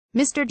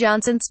Mr.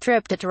 Johnson's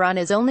trip to Tehran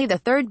is only the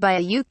third by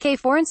a UK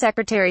Foreign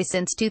Secretary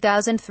since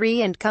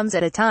 2003 and comes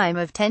at a time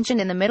of tension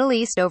in the Middle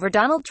East over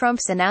Donald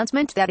Trump's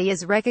announcement that he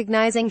is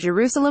recognizing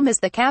Jerusalem as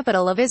the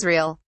capital of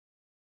Israel.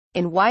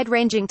 In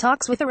wide-ranging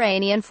talks with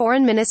Iranian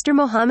Foreign Minister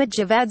Mohammad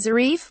Javad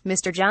Zarif,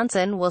 Mr.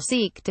 Johnson will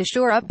seek to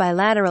shore up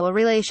bilateral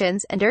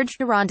relations and urge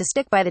Iran to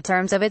stick by the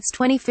terms of its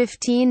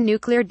 2015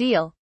 nuclear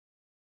deal.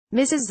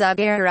 Mrs.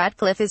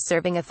 ZaghariRatcliffe is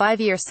serving a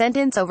 5-year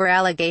sentence over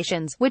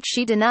allegations, which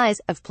she denies,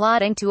 of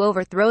plotting to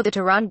overthrow the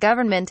Tehran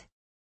government.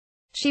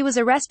 She was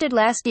arrested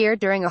last year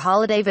during a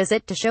holiday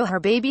visit to show her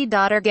baby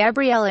daughter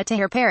Gabriella to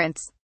her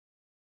parents.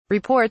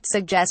 Reports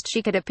suggest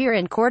she could appear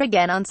in court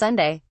again on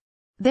Sunday.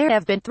 There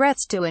have been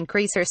threats to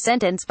increase her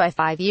sentence by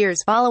 5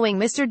 years following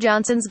Mr.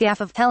 Johnson's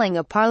gaffe of telling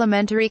a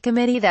parliamentary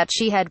committee that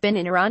she had been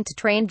in Iran to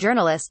train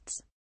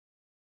journalists.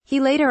 He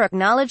later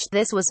acknowledged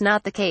this was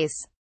not the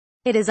case.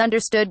 It is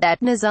understood that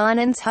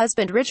Nazanin's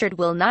husband Richard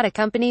will not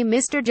accompany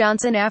Mr.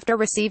 Johnson after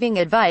receiving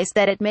advice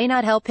that it may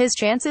not help his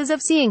chances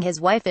of seeing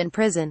his wife in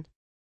prison.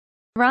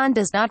 Iran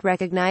does not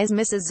recognize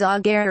Mrs.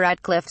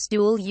 ZaghariRatcliffe's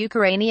dual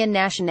Ukrainian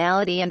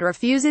nationality and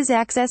refuses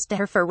access to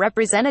her for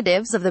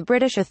representatives of the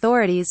British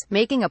authorities,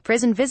 making a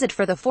prison visit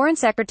for the Foreign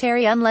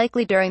Secretary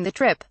unlikely during the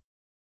trip.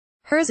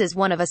 Hers is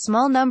one of a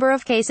small number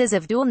of cases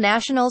of dual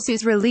nationals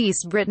whose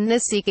release Britain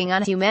is seeking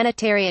on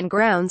humanitarian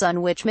grounds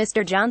on which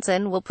Mr.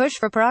 Johnson will push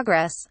for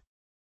progress.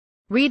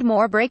 Read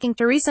more. Breaking: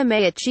 Theresa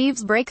May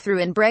achieves breakthrough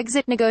in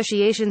Brexit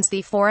negotiations.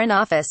 The Foreign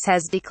Office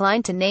has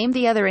declined to name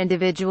the other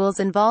individuals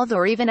involved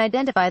or even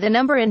identify the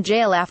number in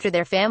jail after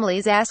their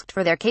families asked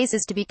for their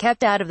cases to be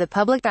kept out of the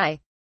public eye.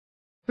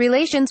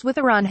 Relations with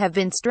Iran have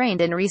been strained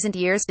in recent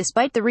years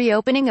despite the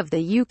reopening of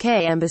the UK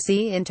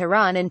embassy in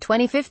Tehran in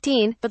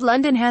 2015, but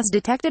London has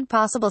detected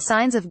possible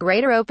signs of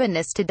greater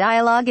openness to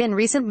dialogue in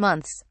recent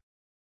months.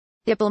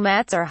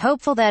 Diplomats are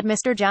hopeful that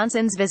Mr.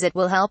 Johnson's visit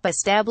will help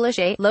establish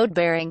a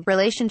load-bearing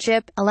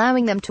relationship,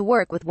 allowing them to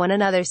work with one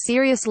another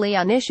seriously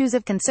on issues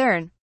of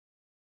concern.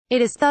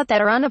 It is thought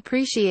that Iran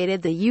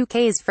appreciated the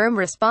UK's firm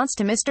response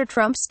to Mr.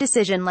 Trump's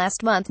decision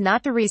last month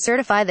not to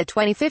recertify the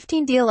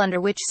 2015 deal under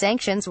which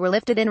sanctions were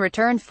lifted in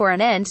return for an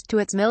end to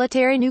its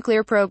military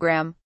nuclear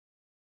program.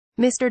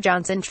 Mr.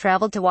 Johnson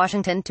traveled to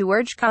Washington to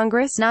urge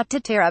Congress not to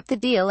tear up the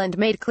deal and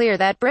made clear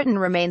that Britain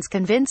remains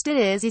convinced it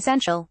is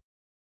essential.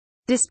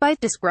 Despite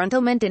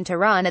disgruntlement in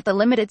Tehran at the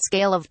limited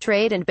scale of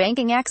trade and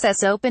banking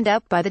access opened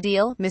up by the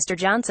deal, Mr.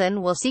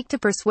 Johnson will seek to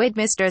persuade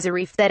Mr.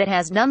 Zarif that it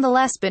has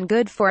nonetheless been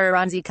good for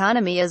Iran's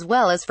economy as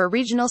well as for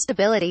regional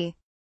stability.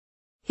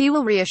 He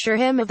will reassure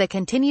him of the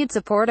continued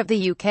support of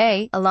the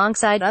UK,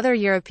 alongside other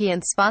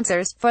European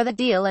sponsors, for the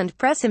deal and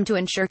press him to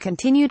ensure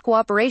continued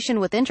cooperation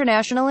with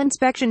international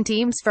inspection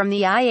teams from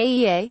the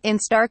IAEA. In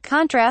stark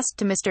contrast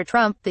to Mr.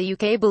 Trump, the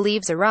UK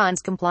believes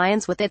Iran's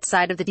compliance with its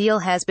side of the deal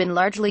has been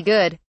largely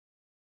good.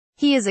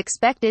 He is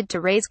expected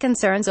to raise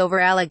concerns over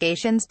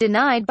allegations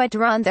denied by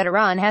Tehran that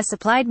Iran has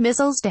supplied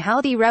missiles to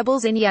Houthi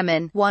rebels in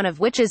Yemen, one of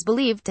which is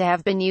believed to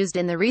have been used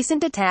in the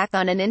recent attack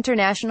on an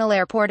international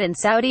airport in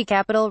Saudi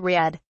capital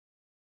Riyadh.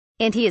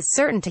 And he is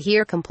certain to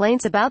hear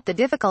complaints about the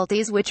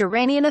difficulties which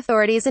Iranian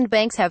authorities and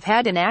banks have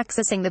had in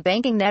accessing the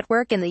banking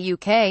network in the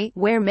UK,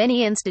 where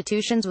many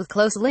institutions with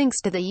close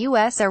links to the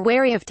US are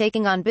wary of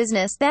taking on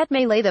business that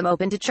may lay them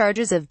open to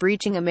charges of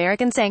breaching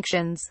American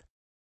sanctions.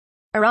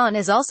 Iran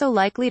is also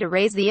likely to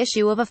raise the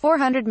issue of a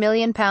 £400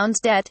 million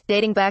debt,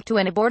 dating back to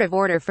an abortive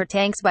order for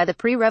tanks by the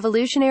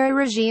pre-revolutionary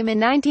regime in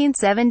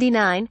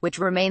 1979, which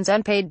remains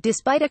unpaid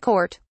despite a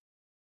court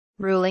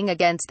ruling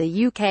against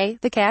the UK.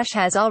 The cash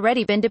has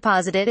already been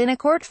deposited in a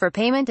court for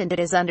payment, and it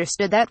is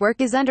understood that work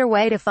is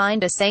underway to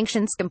find a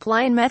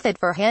sanctions-compliant method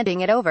for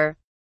handing it over.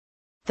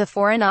 The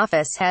Foreign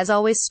Office has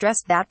always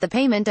stressed that the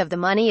payment of the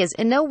money is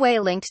in no way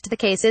linked to the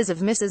cases of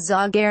Mrs.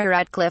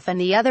 ZaghariRatcliffe and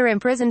the other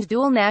imprisoned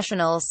dual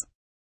nationals.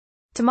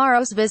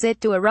 Tomorrow's visit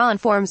to Iran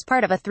forms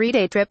part of a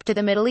 3-day trip to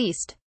the Middle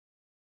East.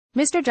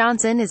 Mr.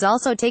 Johnson is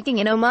also taking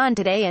in Oman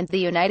today and the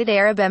United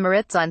Arab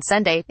Emirates on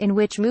Sunday, in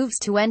which moves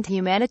to end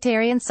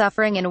humanitarian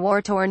suffering in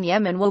war-torn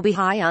Yemen will be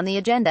high on the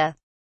agenda.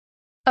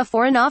 A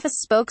Foreign Office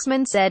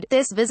spokesman said,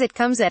 "This visit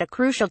comes at a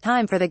crucial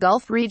time for the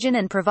Gulf region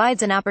and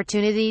provides an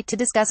opportunity to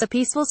discuss a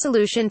peaceful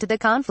solution to the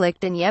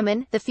conflict in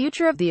Yemen, the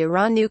future of the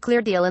Iran nuclear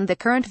deal and the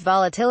current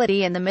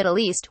volatility in the Middle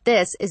East."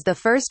 This is the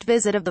first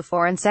visit of the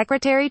Foreign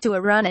Secretary to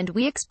Iran, and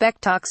we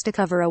expect talks to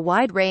cover a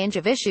wide range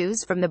of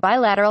issues from the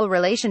bilateral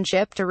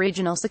relationship to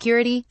regional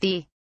security.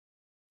 The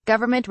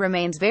government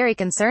remains very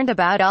concerned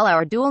about all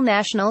our dual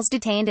nationals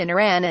detained in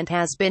Iran and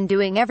has been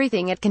doing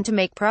everything it can to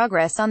make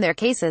progress on their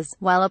cases,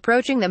 while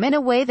approaching them in a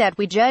way that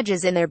we judge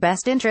is in their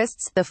best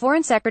interests. The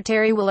Foreign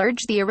Secretary will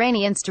urge the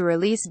Iranians to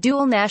release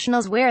dual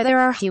nationals where there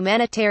are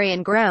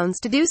humanitarian grounds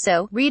to do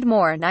so. Read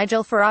more.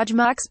 Nigel Farage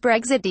mocks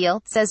Brexit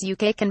deal, says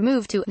UK can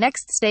move to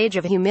next stage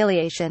of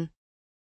humiliation.